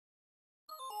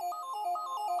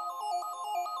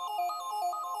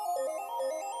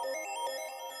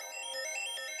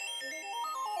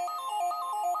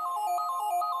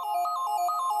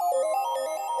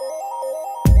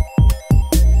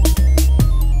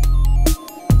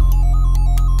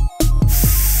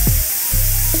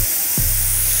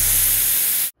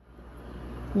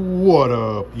What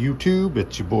up, YouTube?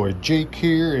 It's your boy Jake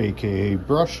here, aka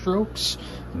BrusHstroKeZ,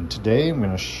 and today I'm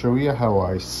going to show you how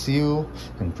I seal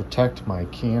and protect my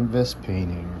canvas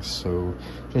paintings. So,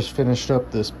 just finished up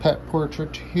this pet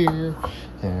portrait here,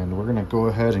 and we're going to go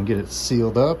ahead and get it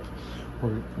sealed up.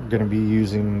 We're going to be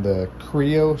using the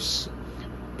Creos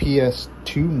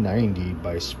PS-290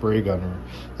 by Spray Gunner.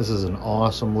 This is an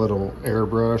awesome little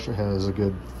airbrush. It has a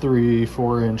good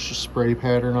 3-4 inch spray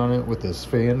pattern on it with this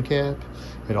fan cap.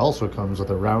 It also comes with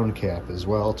a round cap as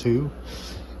well too.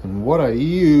 And what I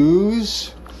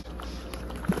use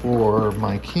for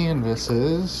my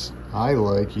canvases, I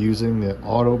like using the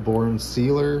Autoborne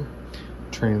Sealer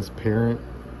Transparent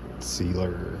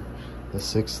Sealer, the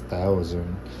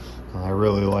 6000. I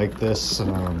really like this.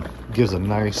 Gives a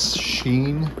nice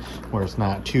sheen where it's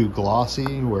not too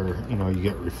glossy, where you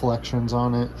get reflections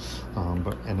on it,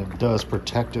 and it does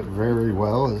protect it very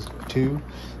well too.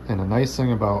 And a nice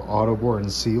thing about Autoborne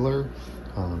Sealer,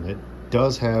 it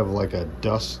does have like a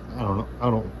dust. I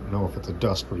don't know if it's a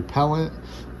dust repellent,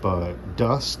 but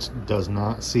dust does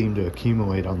not seem to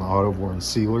accumulate on the Autoborne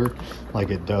Sealer like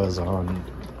it does on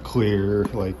clear,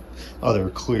 like other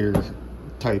clear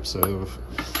types of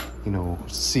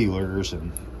sealers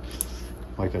and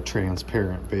like a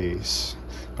transparent base.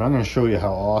 But I'm going to show you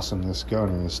how awesome this gun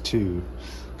is too,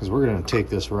 because we're going to take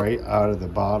this right out of the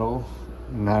bottle,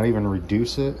 not even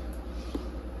reduce it,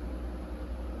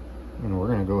 and we're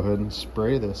going to go ahead and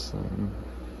spray this thing.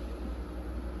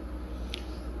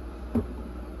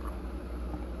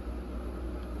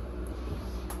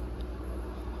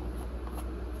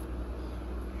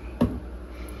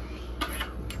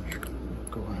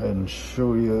 And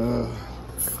show you,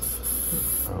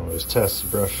 I always test the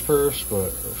brush first,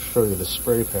 but I'll show you the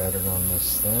spray pattern on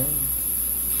this thing.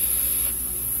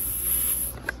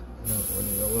 We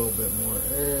need a little bit more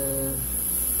air.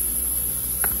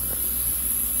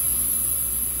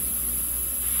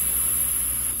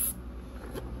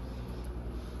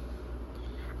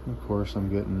 Of course, I'm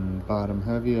getting bottom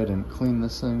heavy. I didn't clean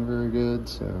this thing very good,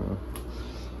 so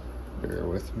bear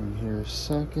with me here a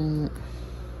second.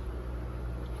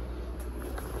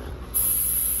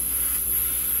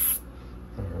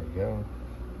 Go.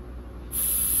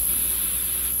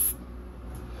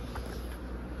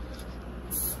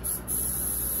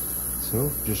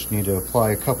 So just need to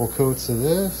apply a couple coats of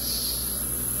this.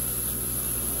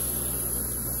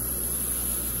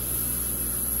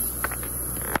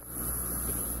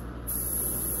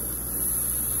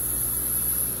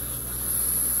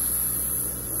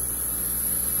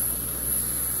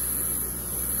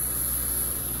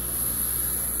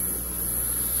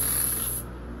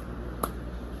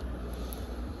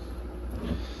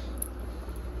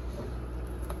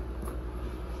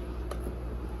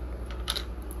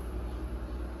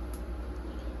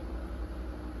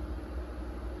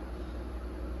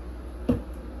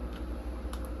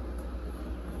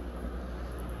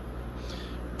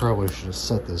 Probably should have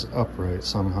set this upright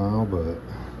somehow, but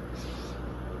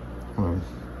when I'm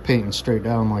painting straight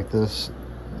down like this,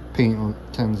 paint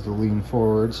tends to lean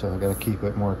forward, so I gotta keep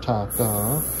it more topped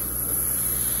off.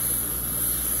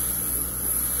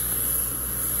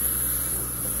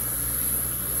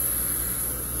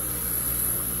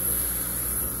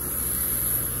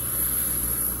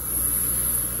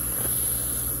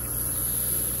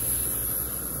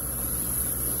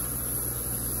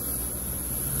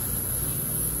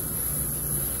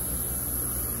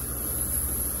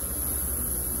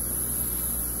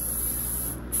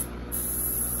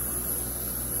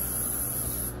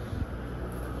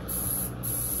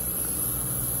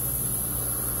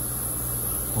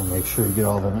 We'll make sure you get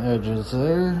all them edges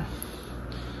there.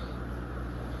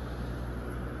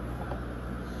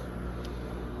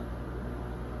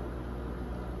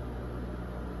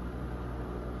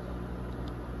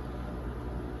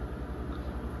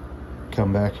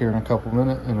 Come back here in a couple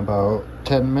minutes, in about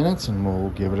 10 minutes, and we'll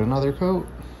give it another coat.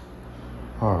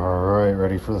 Alright,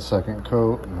 ready for the second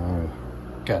coat. And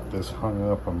I got this hung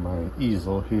up on my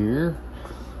easel here,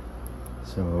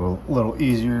 so a little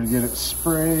easier to get it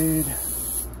sprayed.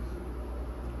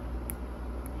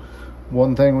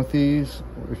 One thing with these,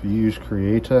 if you use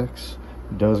Createx,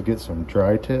 it does get some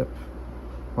dry tip.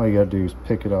 All you gotta do is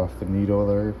pick it off the needle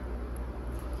there.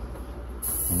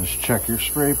 And just check your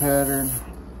spray pattern.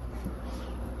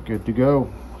 Good to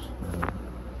go.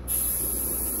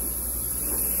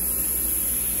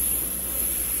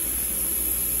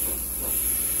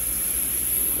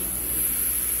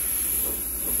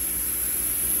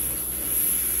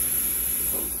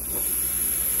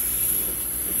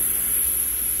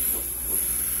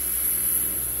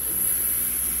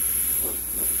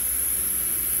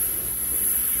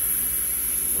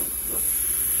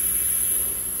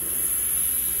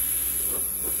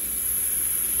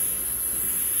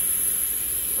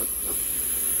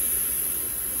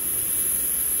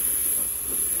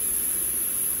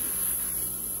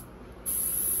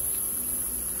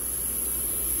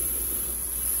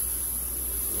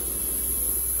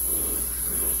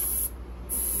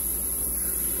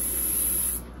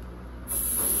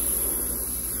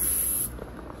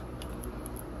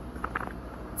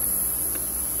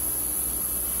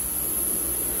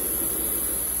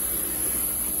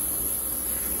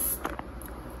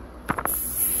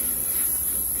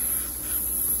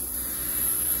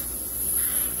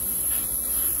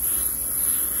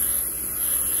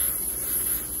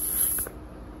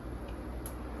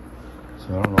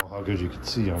 So I don't know how good you can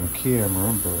see on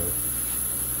camera, but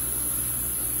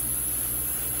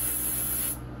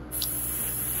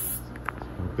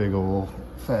a big old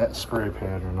fat spray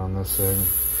pattern on this thing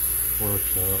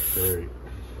works out great.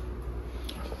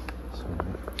 So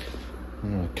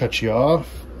I'm gonna cut you off,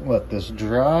 let this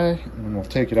dry, and we'll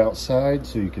take it outside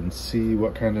so you can see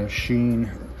what kind of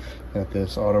sheen that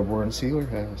this Autoborne sealer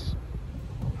has.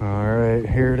 All right,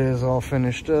 here it is all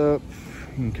finished up.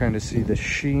 You can kind of see the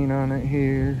sheen on it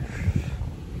here.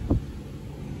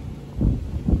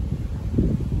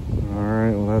 All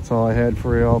right, well, that's all I had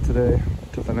for you all today.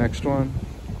 To the next one,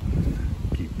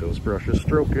 keep those brushes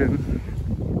stroking.